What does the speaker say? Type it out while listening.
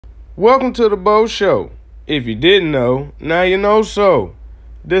Welcome to the Bo Show. If you didn't know, now you know so.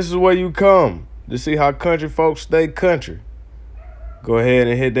 This is where you come to see how country folks stay country. Go ahead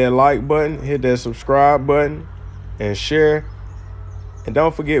and hit that like button, hit that subscribe button, and share. And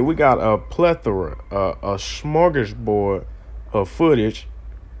don't forget, we got a plethora, a smorgasbord of footage.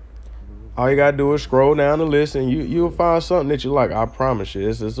 All you gotta do is scroll down the list and you'll find something that you like. I promise you.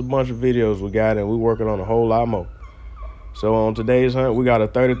 It's a bunch of videos we got and we're working on a whole lot more. So on today's hunt, we got a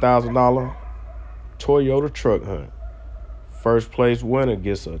 $30,000 Toyota truck hunt. First place winner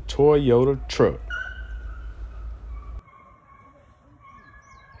gets a Toyota truck.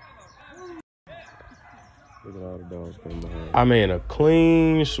 Look at all the dogs coming behind. I mean, a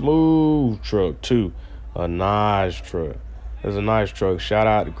clean, smooth truck too. A nice truck. It's a nice truck. Shout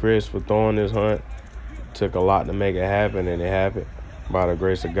out to Chris for throwing this hunt. Took a lot to make it happen, and it happened by the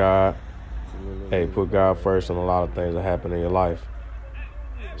grace of God. Hey, put God first and a lot of things that happen in your life.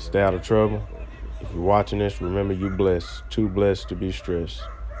 Stay out of trouble. If you're watching this, remember you blessed. Too blessed to be stressed.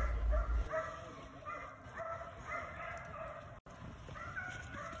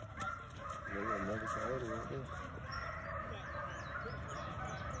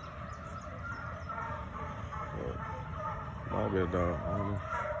 Might be a dog.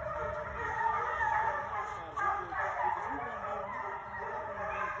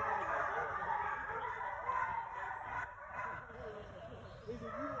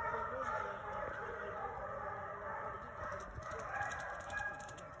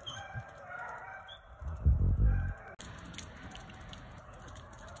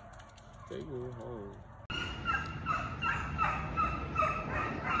 Take me home.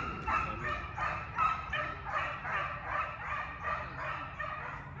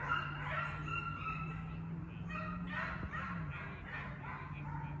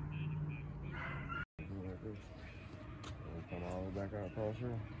 Come all the way back out across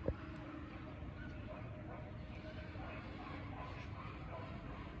here.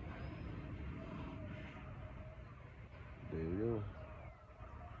 There you go.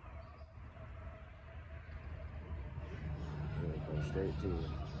 Go straight to it.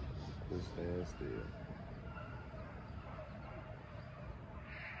 Just stand still.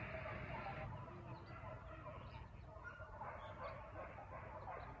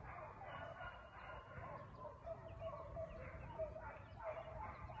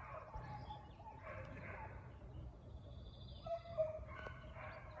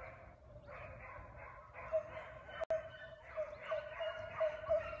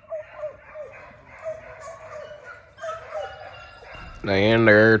 They in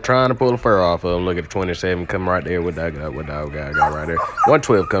there trying to pull the fur off of him. Look at the 27 coming right there with that guy, with that guy right there.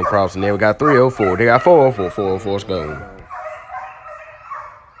 112 come crossing there. We got 304. They got 404. 404's going.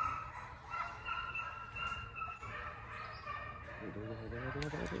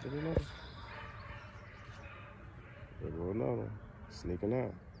 There go another. Sneaking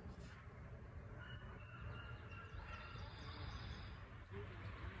out.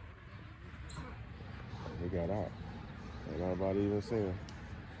 He got out. Ain't nobody even seen him.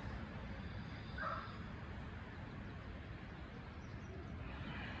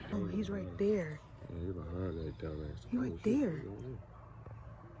 Oh, he's right there. Yeah, he's behind that dumbass. He's right there.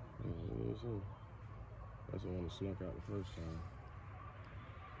 That's the one that snuck out the first time.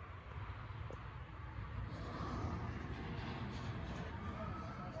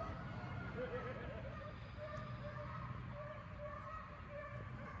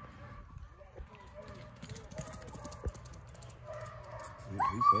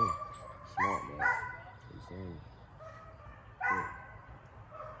 He's saying smart, man. He's saying shit.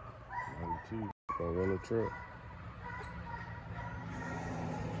 92. Gonna run the truck.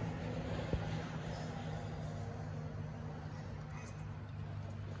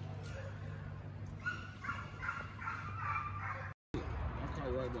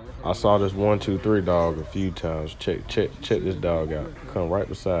 I saw this 1, 2, 3 dog a few times. Check this dog out. Come right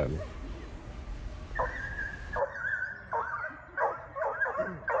beside me.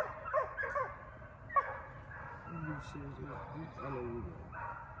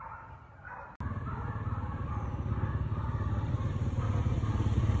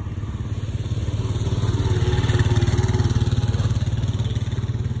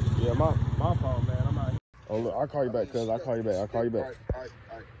 Yeah, my fault, man. I'm out here. Oh, look, I'll call you back, cuz. I'll call you back. All right.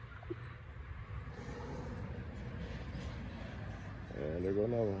 And there go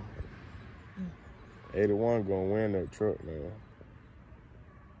another one. 81 gonna win that truck, man.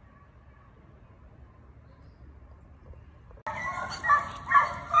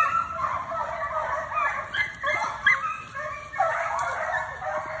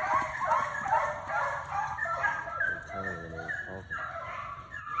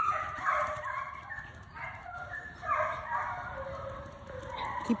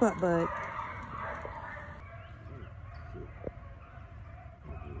 Keep up, bud.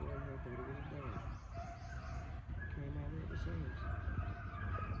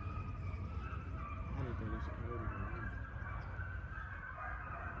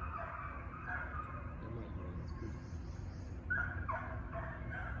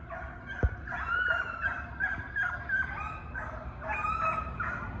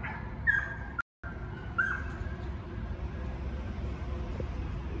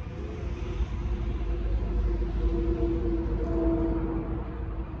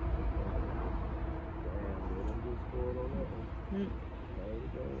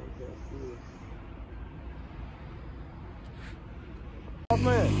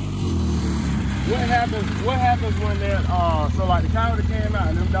 Man, what happens when that so like the cow that came out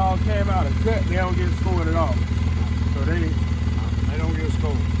and them dogs came out and cut, they don't get scored at all. So they don't get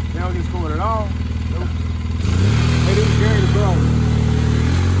scored. They don't get scored at all. Nope. They didn't carry the ball.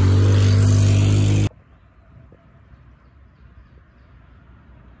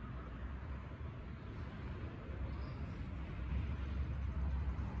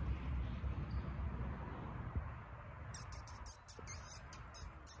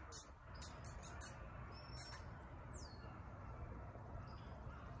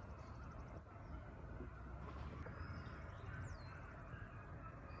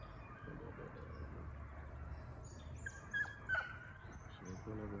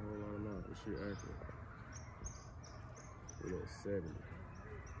 This shit accurate. We're at 70.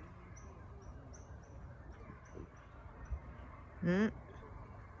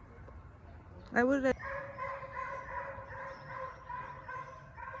 I would have.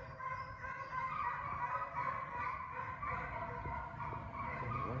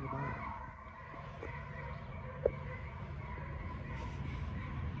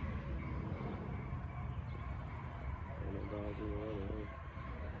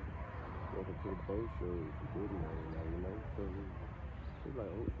 Welcome to the boat show. It's a good man, you know. So he's like,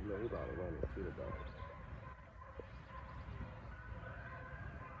 oh, you know, he's about to run and shit about it.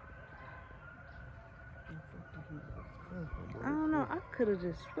 I don't know. I could have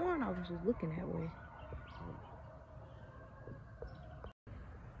just sworn I was just looking that way.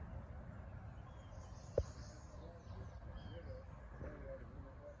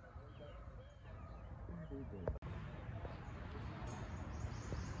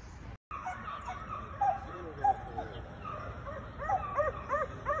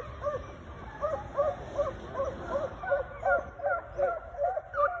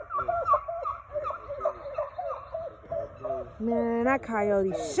 Man, that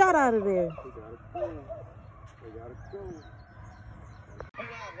coyote shot out of there.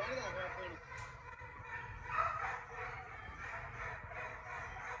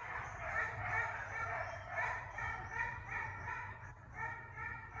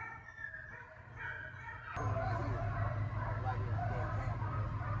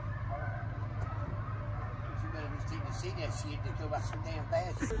 See that shit, they go by so damn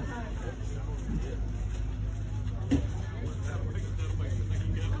fast.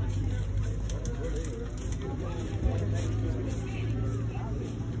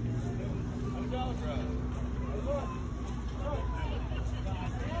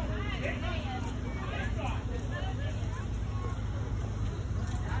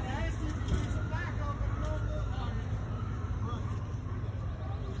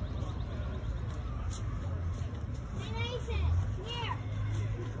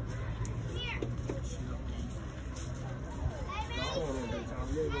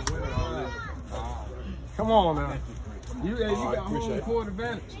 Come on now. You got home court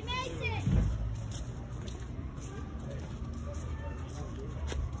advantage.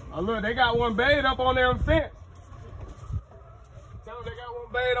 Oh look, they got one bayed up on their fence. Tell them they got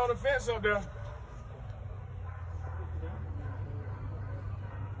one bayed on the fence up there.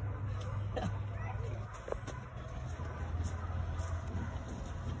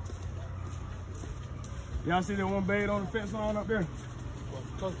 Y'all see that one bayed on the fence on up there?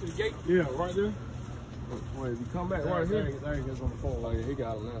 Close to the gate? Yeah, right there. Wait, if you come back right here. There he goes on the phone. Like, he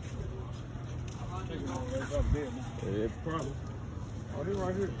got him now. Yeah, probably. Oh, they're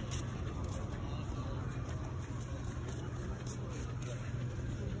right here.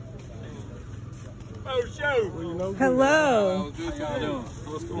 Oh, show. Well, you know, hello. How you doing?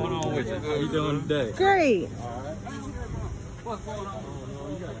 What's going on with you? How you doing today? Great. All right. What's going on? Oh,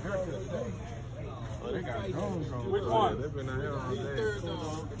 you got a haircut today. Oh, they got combs on. Which one? They've been out here all day.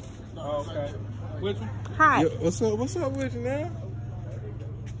 Oh, okay. Which one? Hi. Yo, what's up with you now?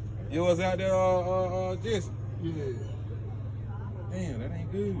 You was out there, Jesse? Yeah. Damn, that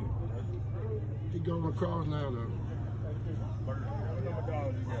ain't good. He going across now, though. number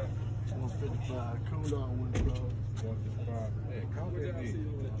dollars you got? 155. Cool dog, 155. 155. Man, count that dick.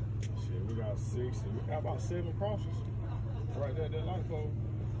 Shit, we got 6. We got about 7 crosses. Right there, that light pole.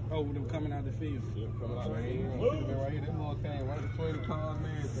 Oh, with them coming out the field. Yeah, coming out right here. Right here, that mother came right between the cars and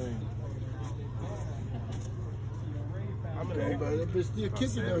everything. Okay, but that bitch still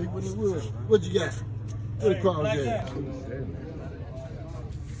kicking though. He wouldn't have wood. What you got? What the cross at?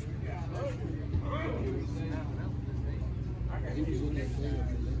 He was in that thing.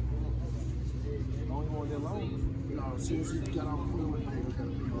 Only one that long. No, as soon as he got off the field, he was gonna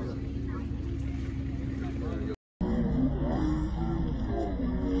be right.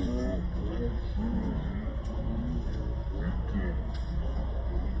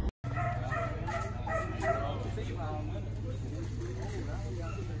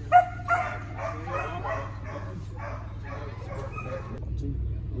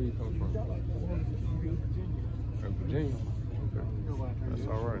 Where you come from? From Virginia. Okay. That's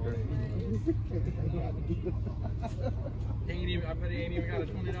all right there. I bet he ain't even got a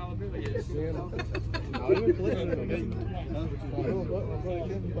 $20 bill yet. I have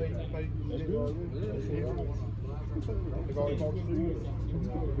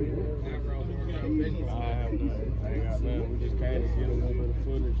none. I ain't got none. We just came to get a little bit of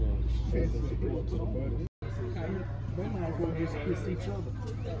footage and send some support to the buddies. They might go just kiss each other.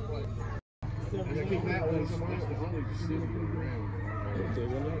 Kick that one. Somebody just sitting around.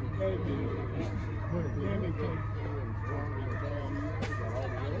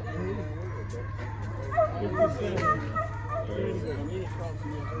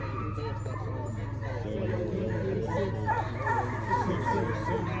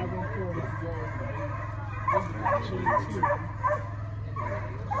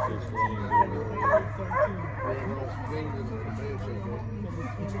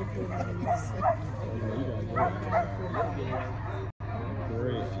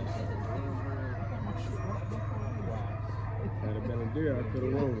 Had it been a deer, I could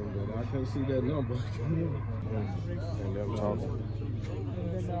have rolled him, but I couldn't see that number. And them talking.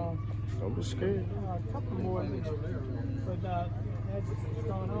 Don't be scared. A couple more, but that's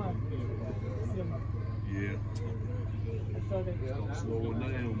going on. Yeah. So they Slow it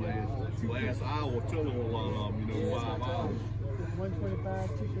down, man. Last hour, tell them a lot of them, 5 hours. 125,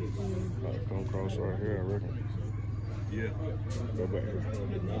 215. Come across right here, I reckon. Yeah. Go back.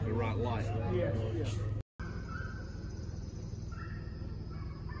 Want the right light. Yeah.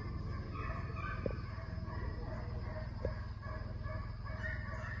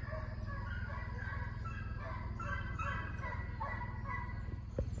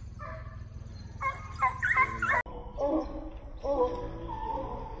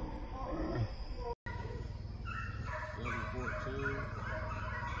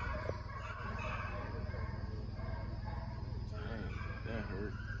 That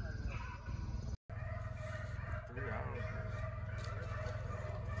hurt. 3 hours.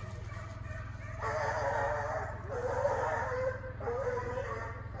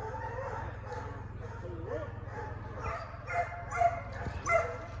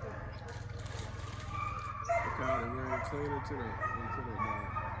 Kind of ran clean into that dog.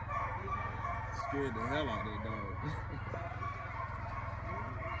 Scared the hell out of that dog.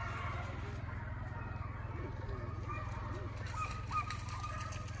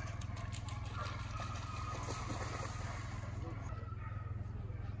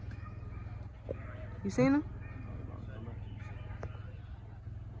 You seen him?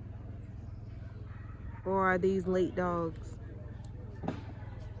 Or are these late dogs?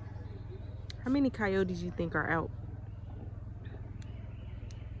 How many coyotes you think are out?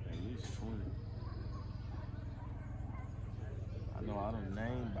 At least 20. I know I done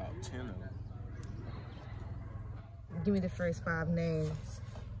named about 10 of them. Give me the first 5 names.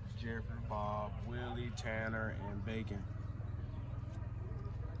 Jeffrey, Bob, Willie, Tanner, and Bacon.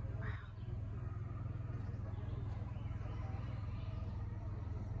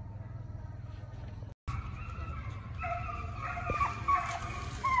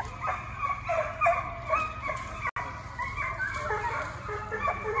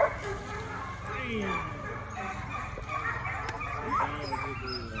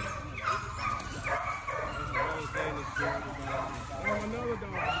 Another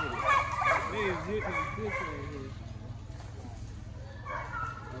dog with it. They is hitting the ditch right here.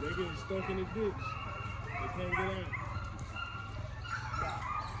 They getting stuck in the ditch. They can't get out.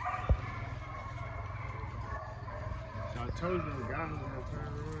 So I told you the guys were gonna turn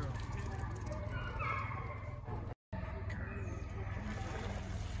around.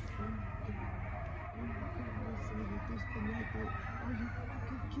 Disconnected. Are you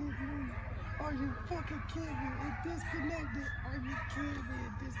fucking kidding me? Are you fucking kidding me? It disconnected. Are you kidding me?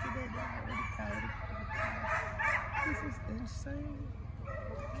 It disconnected. I already called it. This is insane. I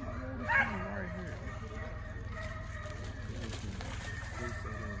already came right here. There's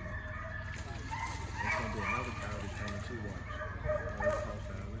gonna be another coyote coming too, watch.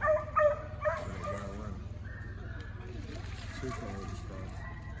 Two coyotes crossed.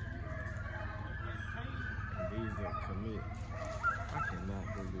 And these that commit. I cannot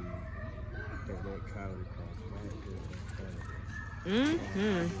believe that coyote crossed right here in front of us.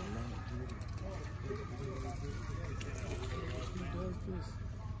 Mm-hmm. Who does this?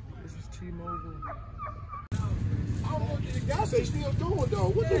 This is T-Mobile. I don't know what the guy say still doing though.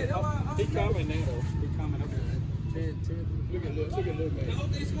 What the? He coming now though. He coming up there. 10. Look at little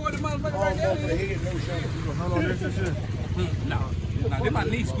man. They scored the motherfucker All right there. over the head, no shot. You gonna hunt on this and shit? No, they're my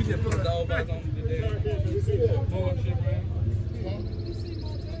niece. We just put a dog back on the damn bullshit, man.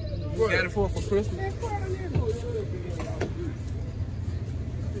 Got it for Christmas.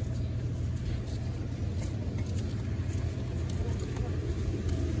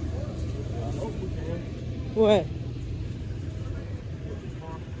 What?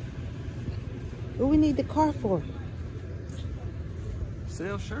 What we need the car for?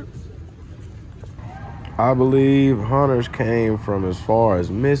 Sell shirts. I believe hunters came from as far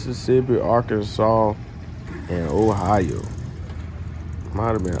as Mississippi, Arkansas, and Ohio.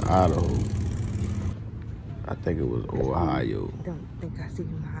 Might have been Idaho. I think it was Ohio. Don't think I see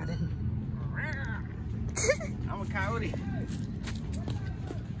him hiding. I'm a coyote.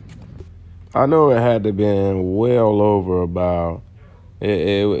 I know it had to been well over about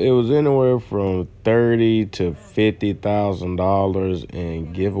it was anywhere from $30,000 to $50,000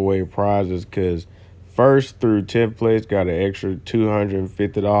 in giveaway prizes, because first through 10th place got an extra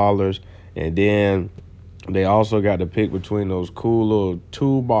 $250, and then they also got to pick between those cool little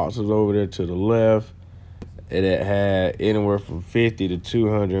toolboxes over there to the left, and it had anywhere from $50 to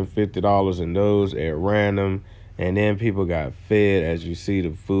 $250 in those at random. And then people got fed. As you see, the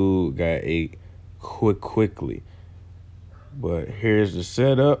food got ate quickly. But here's the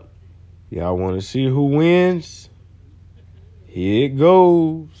setup. Y'all want to see who wins? Here it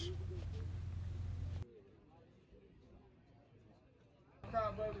goes.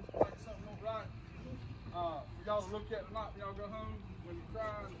 Y'all look at the map, y'all go home when you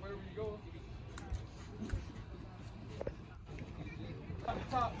cry, wherever you go. The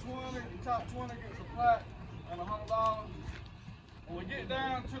top 20 gets a plaque and $100. When we get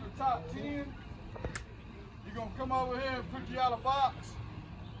down to the top 10, you're gonna come over here and put you out a box.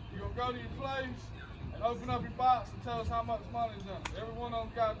 You're gonna go to your place and open up your box and tell us how much money's in it. Every one of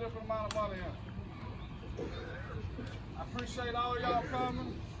them got a different amount of money in it. I appreciate all y'all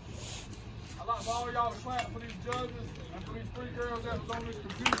coming. I'd like for all y'all to clap for these judges and for these 3 girls that was on this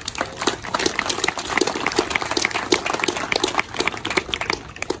computer.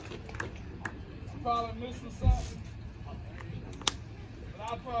 I'm probably missing something, but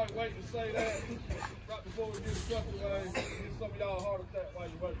I'll probably wait to say that right before we get stuff away. Give some of y'all a heart attack while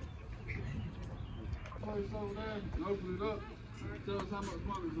you're waiting. Place over there and open it up. Tell us how much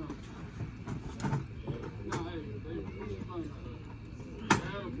money's on it. Now, hey, they put some money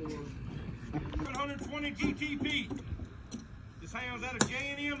out there. 120 GTP. This hound's out of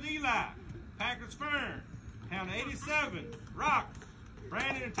J&M's Eli, Packers Fern, Hound 87, Rock,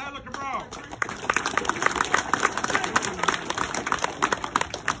 Brandon and Tyler Cabral.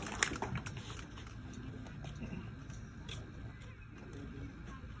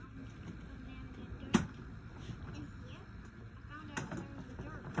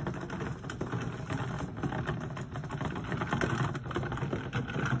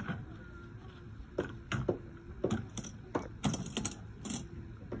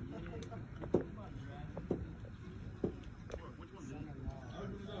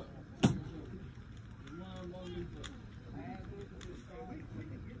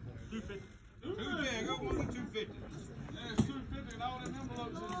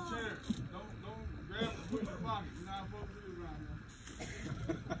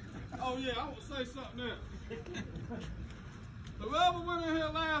 Oh yeah, I want to say something else. Whoever went in here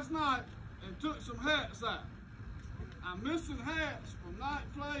last night and took some hats out, I'm missing hats from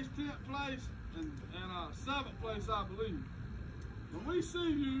 9th place, 10th place, and 7th place, I believe. When we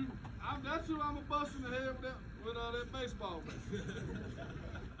see you, that's who I'm going to bust in the head with that baseball bat.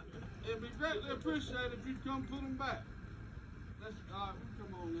 It'd be greatly appreciated if you'd come put them back. All right,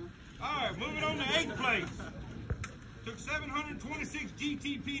 come on now. All right, moving on to 8th place. Took 726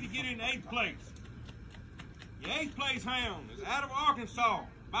 GTP to get in 8th place. The 8th place hound is out of Arkansas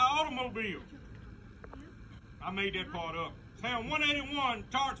by automobile. I made that part up. Hound 181,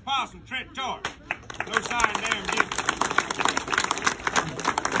 Tarts Possum, Trent Tart. No sign damn given.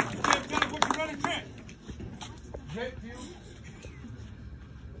 Tell me what you running, Trent. Jet fuel.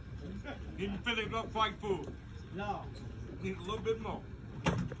 Didn't fill it up quite full. No. Need a little bit more.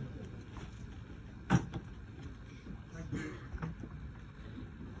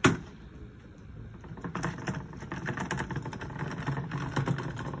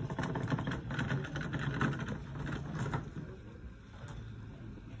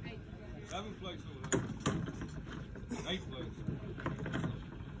 Seven place over there. 8th place.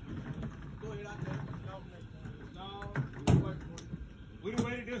 Go ahead, I take it. No, wait for it. We done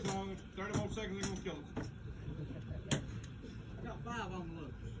waited this long. 30 more seconds, they're gonna kill us. I got 5 on the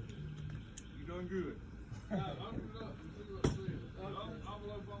look. You doing good. I'm up. See what it says.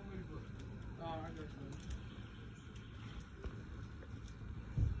 Envelope on me, but. I got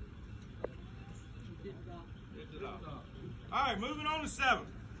you. All right, moving on to 7.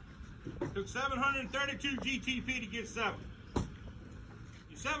 Took 732 GTP to get 7.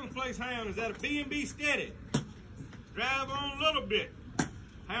 Your 7th place hound is at a B&B Steady. Drive on a little bit.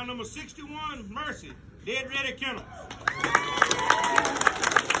 Hound number 61, Mercy, Dead Ready Kennels.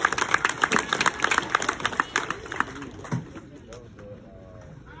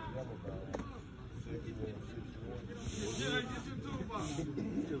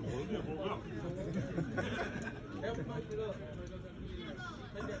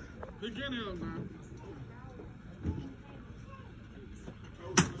 Pick any of them now.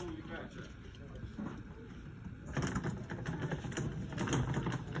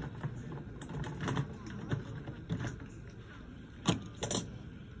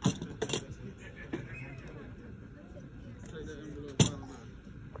 Take that envelope out of there.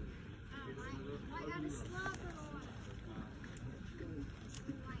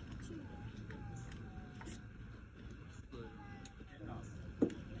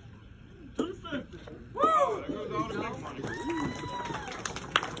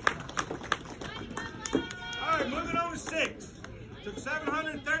 Alright, moving on to 6. Took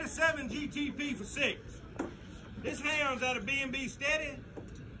 737 GTP for 6. This hound's out of B&B Steady,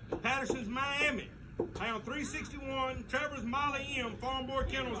 Patterson's Miami. Hound 361, Trevor's Molly M, Farm Boy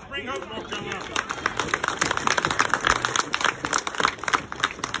Kennel, Spring Hope, North Carolina.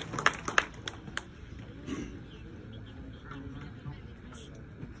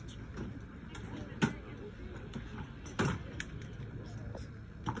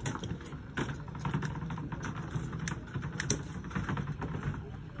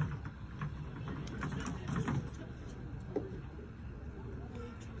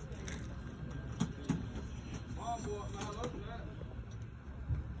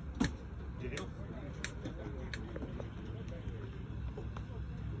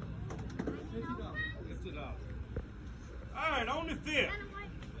 Alright, on the 5th.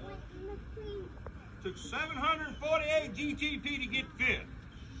 Took 748 GTP to get 5th.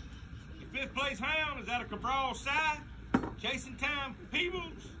 The 5th place hound is out of Cabral Side. Chasing time for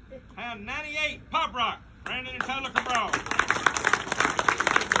Peebles. Hound 98, Pop Rock. Brandon and Tyler Cabral.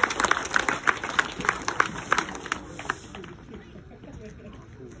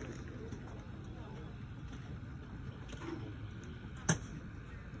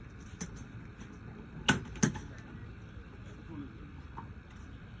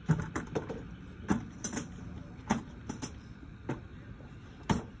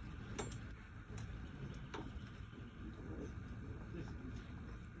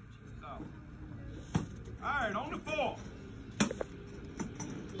 Alright, on the 4th.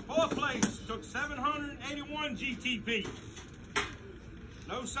 4th place took 781 GTP.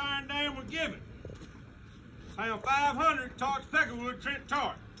 No sign damn were given. Hound 500, Tarts Peckerwood, Trent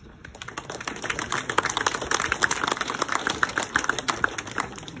Tart.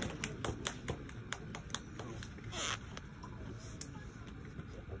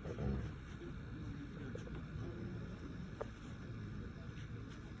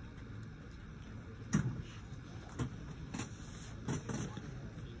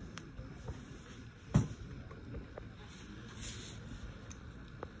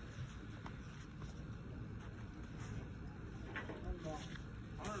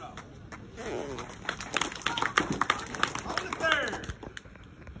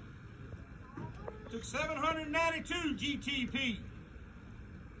 Took 792 GTP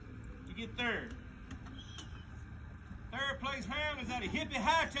to get 3rd. 3rd place hound is out of Hippie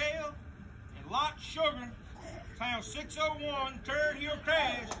Hightail and Lot Sugar. Hound 601, Turd Hill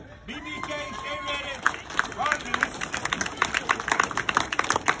Crash, BBK, stay ready, Roger, Mississippi.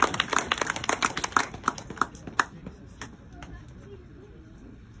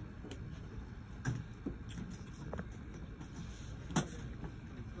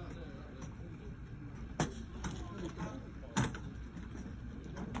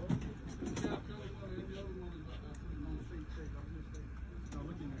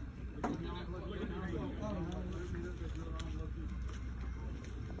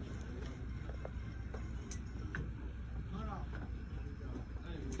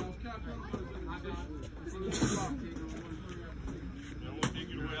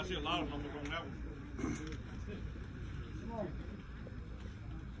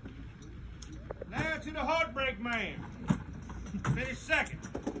 out to the Heartbreak Man. Finished second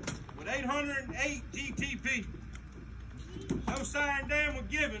with 808 GTP. No sign damn were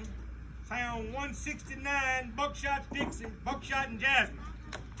given. Hound 169, Buckshot Dixon, Buckshot and Jasmine.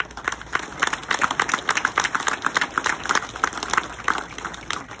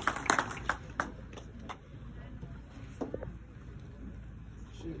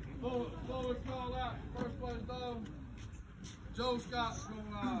 Before we call out first place dog, Joe Scott's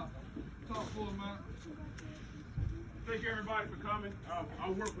gonna talk for a minute. Thank you everybody for coming. I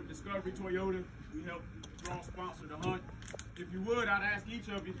work with Discovery Toyota. We help draw sponsor the hunt. If you would, I'd ask each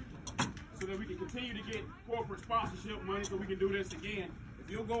of you so that we can continue to get corporate sponsorship money so we can do this again.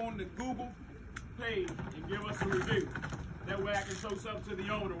 If you'll go on the Google page and give us a review, that way I can show something to the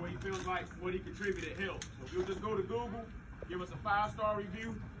owner where he feels like what he contributed helped. So if you'll just go to Google, give us a 5-star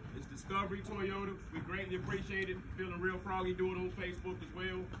review. It's Discovery Toyota. We greatly appreciate it. Feeling real froggy, do it on Facebook as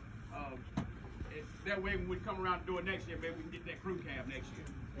well. That way when we come around to do it next year, maybe we can get that crew cab next year.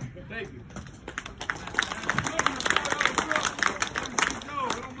 Thank you.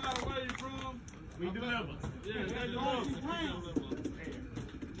 It don't matter where you're from. We deliver. Yeah, they deliver.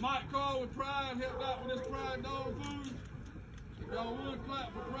 Mike Carl with Pride helped out with this Pride dog food. Y'all would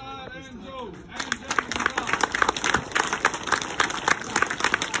clap for Pride and Joe and James and Don.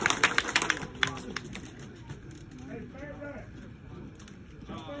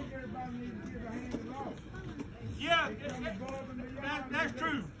 Yeah, that's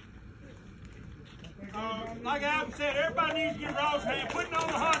true. Like Adam said, everybody needs to get Ross hand. Putting on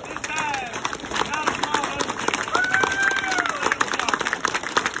the hunt this size, not a small undertaking.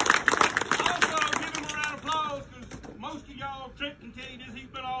 Also, give him a round of applause because most of y'all, Trent can tell you this, he's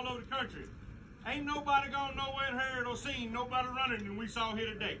been all over the country. Ain't nobody gone nowhere and heard or seen nobody running than we saw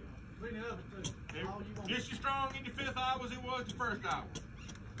here today. Just as strong in the 5th hour as it was the 1st hour.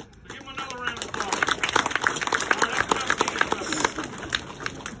 So give him another round of applause.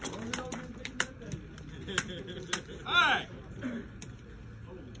 All right, that's all right.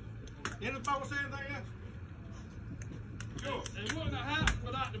 Anybody say anything else? Sure. It wouldn't have happened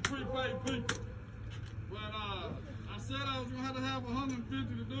without the prepaid people. But I said I was gonna have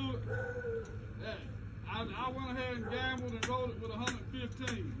 150 to do it. Yeah. I went ahead and gambled and rolled it with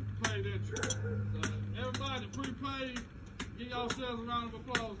 115 paid interest. So everybody that prepaid, give yourselves a round of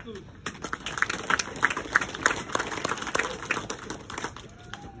applause too.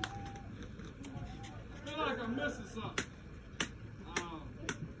 I feel like I'm missing something.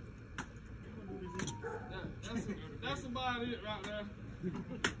 That's about it right there.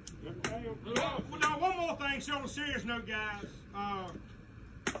 Well, now one more thing, so on a serious note, guys.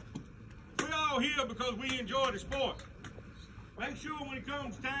 We're all here because we enjoy the sport. Make sure when it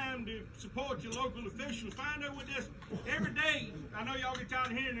comes time to support your local officials, find out what this, every day, I know y'all get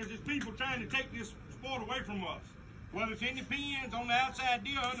tired of hearing there's just people trying to take this sport away from us. Whether it's in the pens, on the outside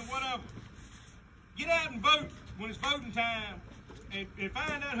deer hunting, whatever. Get out and vote when it's voting time and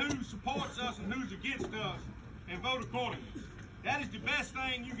find out who supports us and who's against us and vote accordingly. That is the best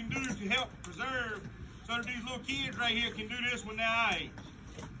thing you can do to help preserve so that these little kids right here can do this when they're our age.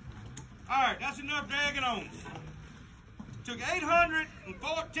 All right, that's enough dragging on. Took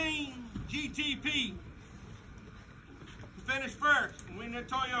 814 GTP to finish first and win that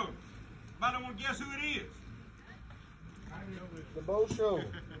Toyota. Anybody want to guess who it is? The Bo Show.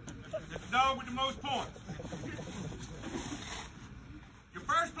 The dog with the most points. Your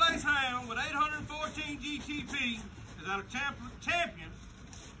first place hound with 814 GTP is out of champion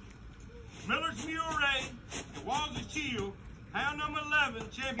Miller's Murray, the Walls of Chill, hound number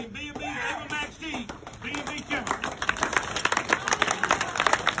 11, champion B&B Ava Max T, B&B Kimber.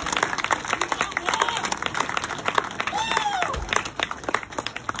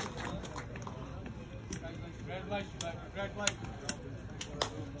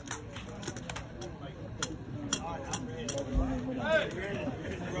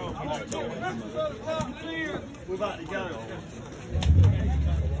 We're about to go.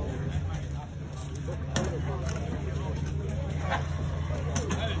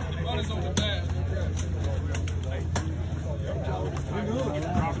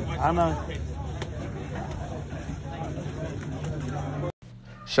 I know.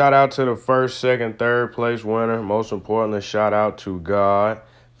 Shout out to the first, second, third place winner. Most importantly, shout out to God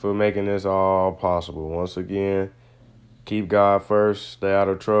for making this all possible. Once again, keep God first, stay out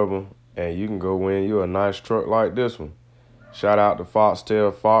of trouble, and you can go win you a nice truck like this one. Shout out to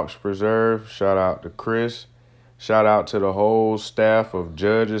FOXTALE Fox Preserve. Shout out to Chris. Shout out to the whole staff of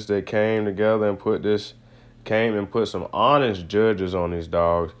judges that came together and put some honest judges on these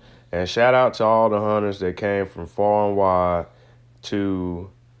dogs. And shout out to all the hunters that came from far and wide to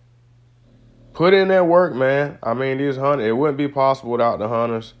put in that work, man. I mean, these hunters, it wouldn't be possible without the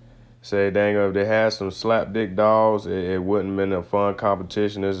hunters. Say, dang, if they had some slapdick dogs, it wouldn't have been a fun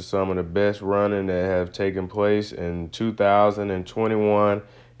competition. This is some of the best running that have taken place in 2021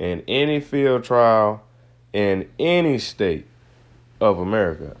 in any field trial in any state of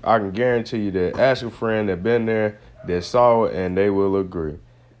America. I can guarantee you that. Ask a friend that been there, that saw it, and they will agree.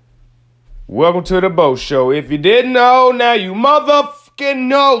 Welcome to the Boat Show. If you didn't know, now you motherfucking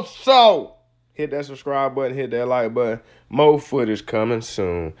know so. Hit that subscribe button, hit that like button. More footage coming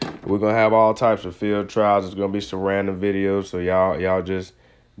soon. We're going to have all types of field trials. It's going to be some random videos, so y'all just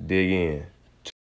dig in.